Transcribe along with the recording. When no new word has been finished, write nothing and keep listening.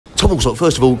Tom Alsop,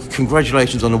 first of all,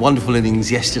 congratulations on a wonderful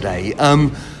innings yesterday.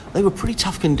 They were pretty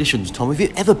tough conditions, Tom. Have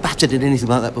you ever batted in anything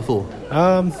like that before?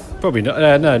 Probably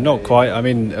not. No, not quite. I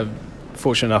mean,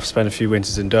 fortunate enough to spend a few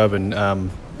winters in Durban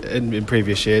in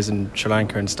previous years, and Sri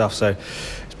Lanka and stuff. So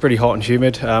it's pretty hot and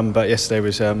humid. But yesterday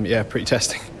was pretty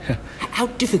testing. How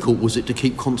difficult was it to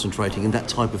keep concentrating in that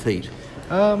type of heat?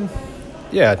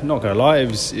 Yeah, not going to lie,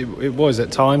 it was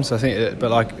at times. I think,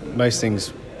 but like most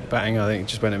things, batting, I think it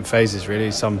just went in phases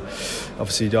really. Some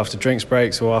obviously after drinks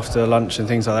breaks or after lunch and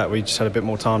things like that, we just had a bit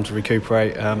more time to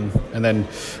recuperate. And then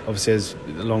obviously as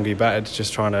the longer you batted,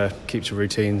 just trying to keep to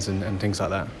routines and things like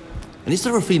that. And is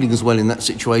there a feeling as well in that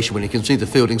situation when you can see the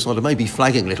fielding side of maybe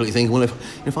flagging a little, you think, well,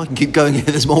 if I can keep going here,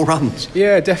 there's more runs?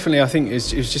 Yeah, definitely. I think it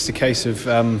was just a case of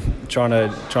trying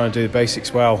to do the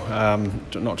basics well,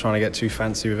 not trying to get too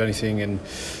fancy with anything, and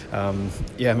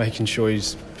making sure you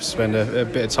spend a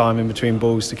bit of time in between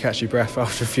balls to catch your breath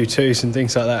after a few twos and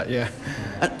things like that. Yeah.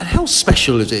 And how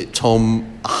special is it, Tom,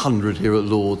 100 here at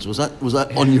Lord's? Was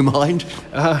that on your mind?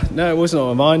 No, it wasn't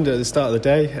on my mind at the start of the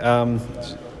day.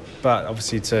 But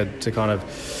obviously to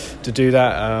do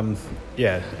that,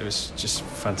 it was just a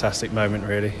fantastic moment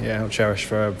really. Yeah, I'll cherish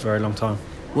for a very long time.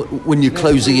 When you're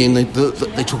closing in, they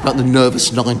talk about the nervous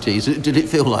 90s. Did it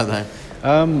feel like that?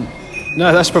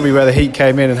 No, that's probably where the heat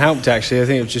came in and helped actually. I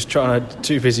think it was just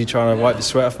too busy trying to wipe the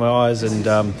sweat off my eyes and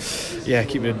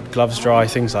keep the gloves dry,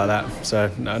 things like that.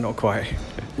 So no, not quite.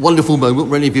 Wonderful moment.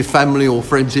 Were any of your family or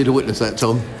friends here to witness that,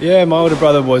 Tom? Yeah, my older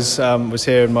brother was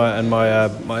here, and my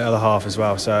other half as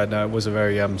well. So no, it was a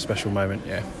very special moment.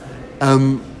 Yeah.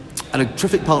 And a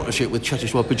terrific partnership with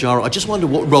Cheteshwar Pujara. I just wonder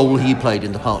what role he played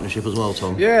in the partnership as well,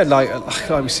 Tom. Yeah, like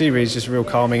we see, really, he's just a real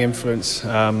calming influence.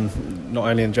 Not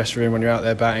only in the dressing room when you're out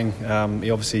there batting,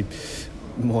 he obviously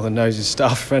more than knows his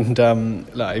stuff, and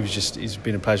he's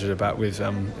been a pleasure to bat with.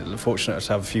 Fortunate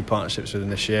to have a few partnerships with him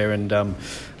this year, and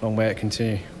long may it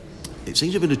continue. It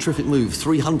seems to have been a terrific move,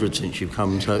 300 since you've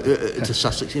come to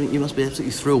Sussex. You must be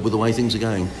absolutely thrilled with the way things are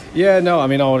going. Yeah, no, I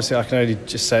mean, honestly, I can only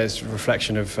just say it's a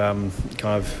reflection of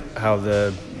kind of how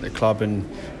the club and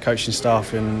coaching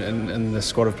staff and the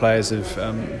squad of players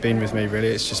have been with me, really.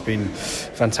 It's just been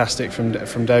fantastic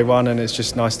from day one, and it's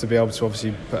just nice to be able to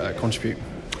obviously contribute.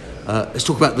 Let's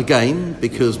talk about the game,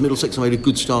 because Middlesex made a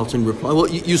good start in reply. Well,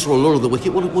 you saw a lot of the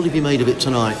wicket. What have you made of it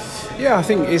tonight? Yeah, I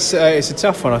think it's a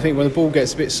tough one. I think when the ball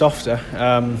gets a bit softer,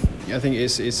 I think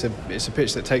it's a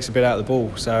pitch that takes a bit out of the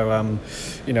ball. So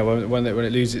when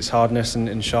it loses its hardness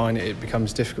and shine, it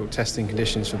becomes difficult testing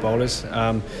conditions for bowlers.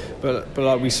 But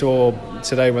like we saw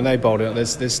today when they bowled it,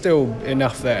 there's still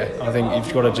enough there. I think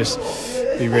you've got to just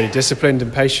be really disciplined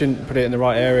and patient, put it in the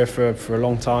right area for a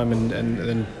long time, and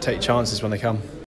then take chances when they come.